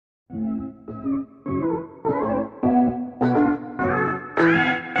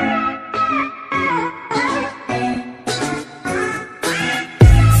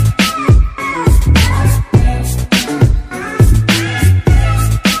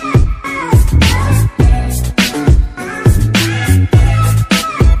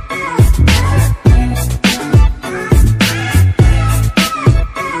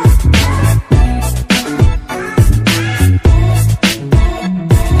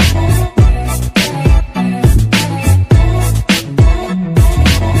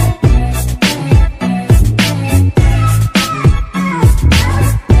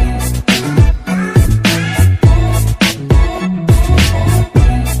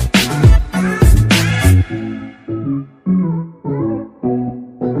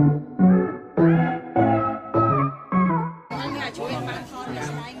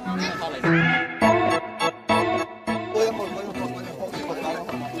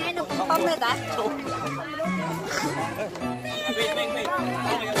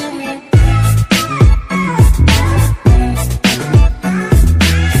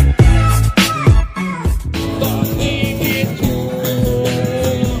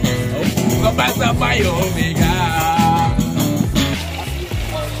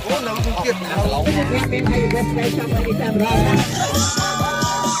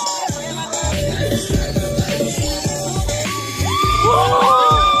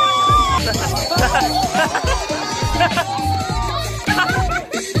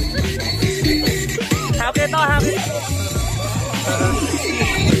Hào kia to hào kia.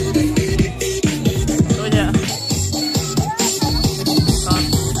 Tôi nhỉ.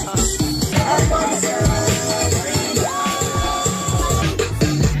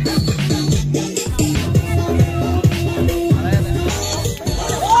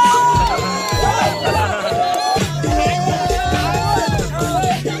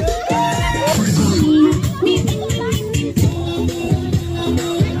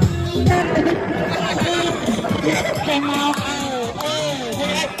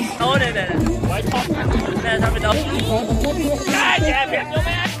 Ô đây này, quay top nè sao bên đâu? Cái chè phép vô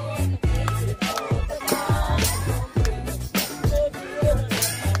mấy anh.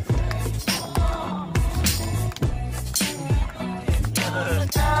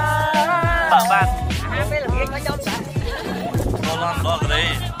 Bạn hai mấy lần nó giống đã. Đó cái đấy.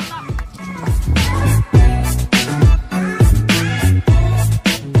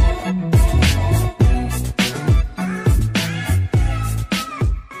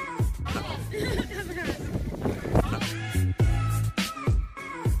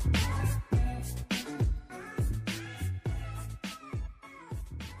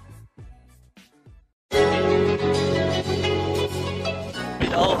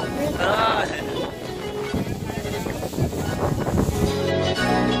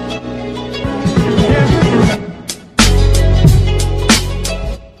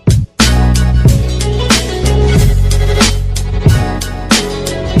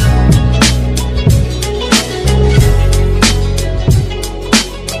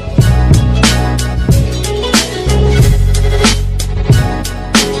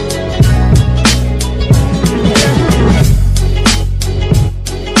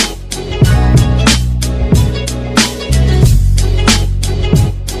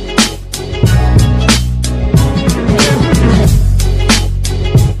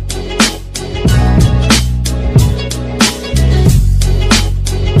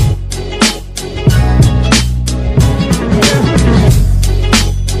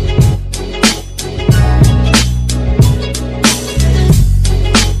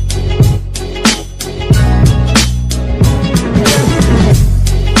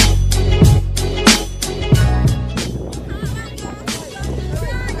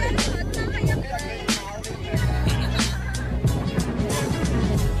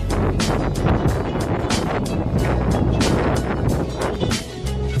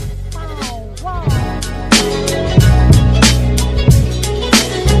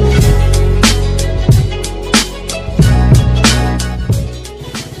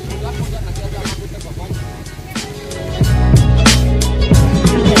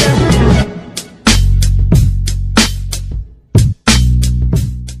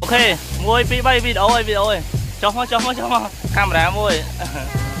 Ok, môi bị bay video ơi. Cho camera môi.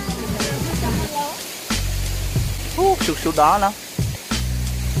 Chút đó nó.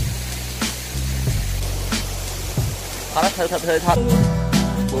 Nó thật.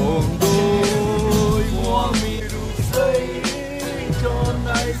 Buồn đôi hoa mi rụng rơi cho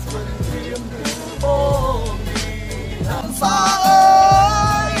nay xuân thêm ôm đi làm xa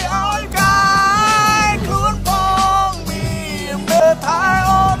ơi ôi cái cuốn con miền bờ thái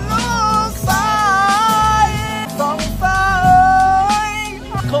ôn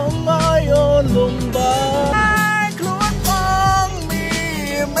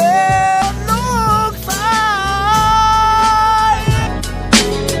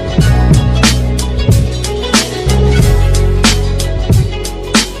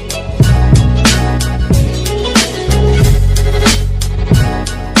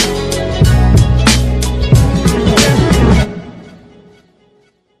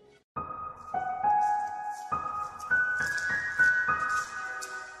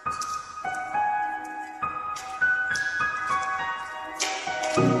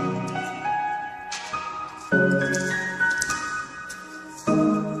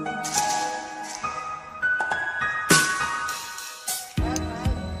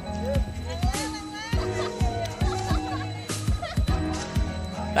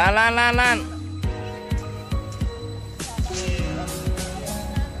Lan.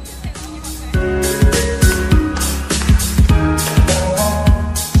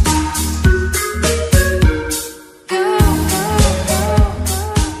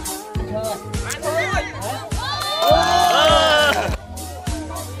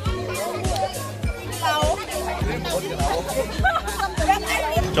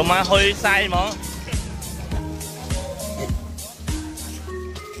 Chúng ta hơi sai mà.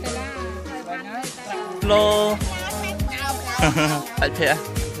 Lô. Tại phía.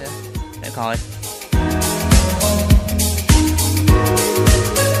 Để coi.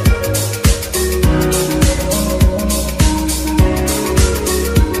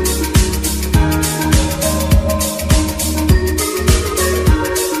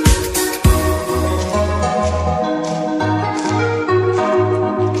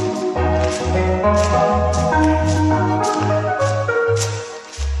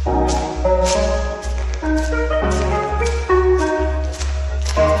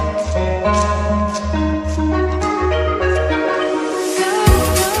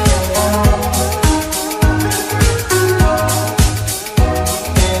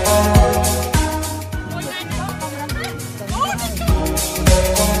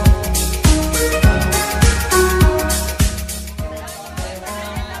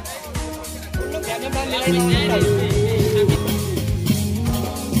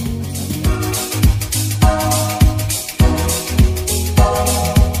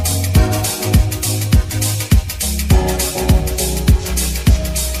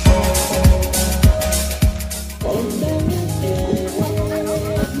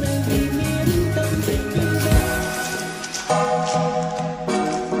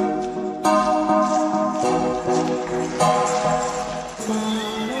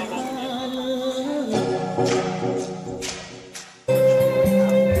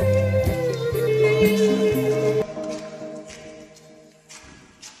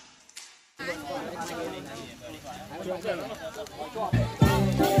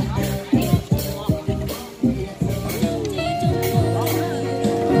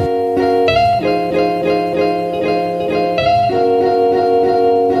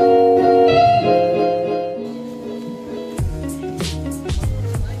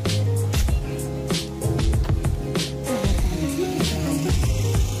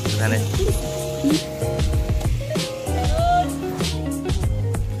 Này.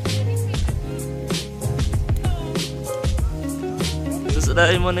 Từ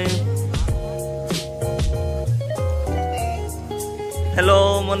đây morning.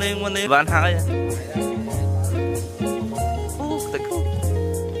 Hello morning. Bạn hai.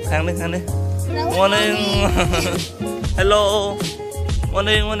 Khang đi. Morning. Hello.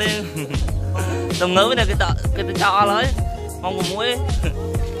 Morning. Đừng ngớ với này cái trò lấy. Mong của mũi.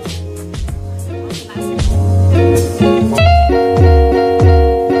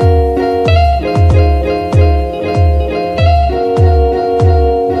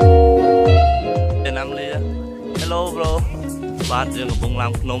 Hello bro. Bạn đang ở vùng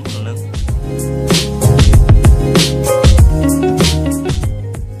làm nôm nữa.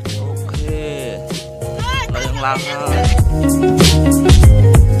 Ok. Đây đang làm ha.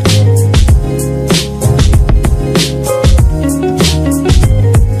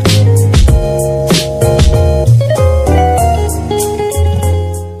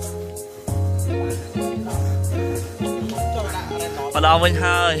 Bắt đầu mình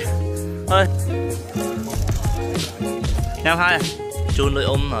hơi. Thôi. Em hai chun đôi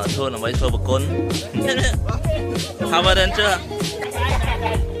ôm ở thôn ở mấy thôn bậc côn. CamAdventure.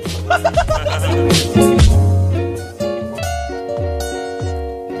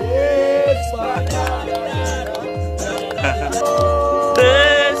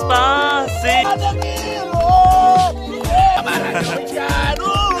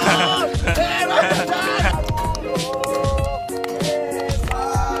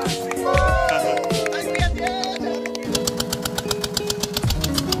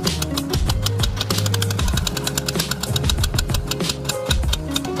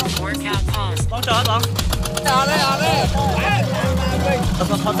 Con chờ con. Chờ đây.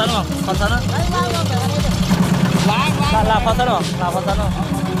 Con tấn không? Con tấn á? Là con tấn không? Là con tấn không?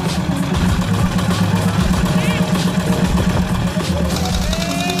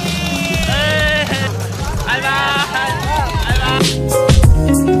 Ai ba.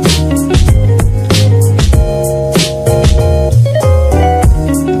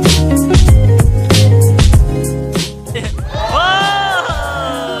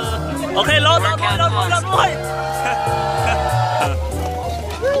 Okay, lột.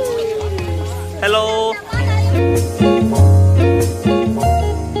 Hello.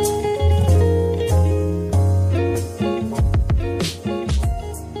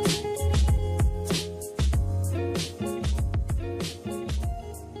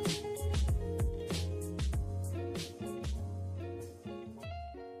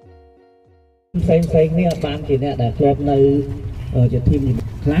 Xanh này ban chỉ nè đã chụp nơi ở chỗ team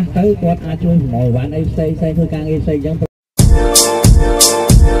lát tới con ai chui ngồi bán ấy xây thôi càng ấy xây giống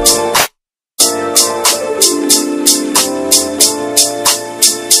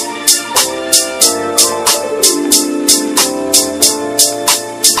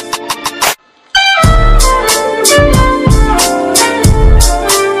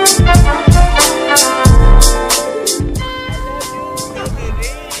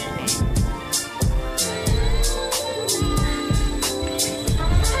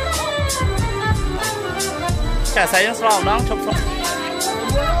chả xây những slot đó chụp chụp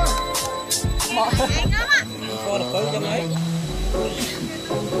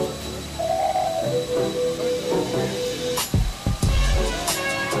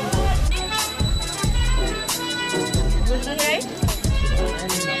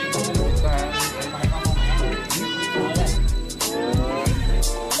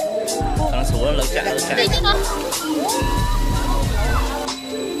thằng số nó lỡ chạy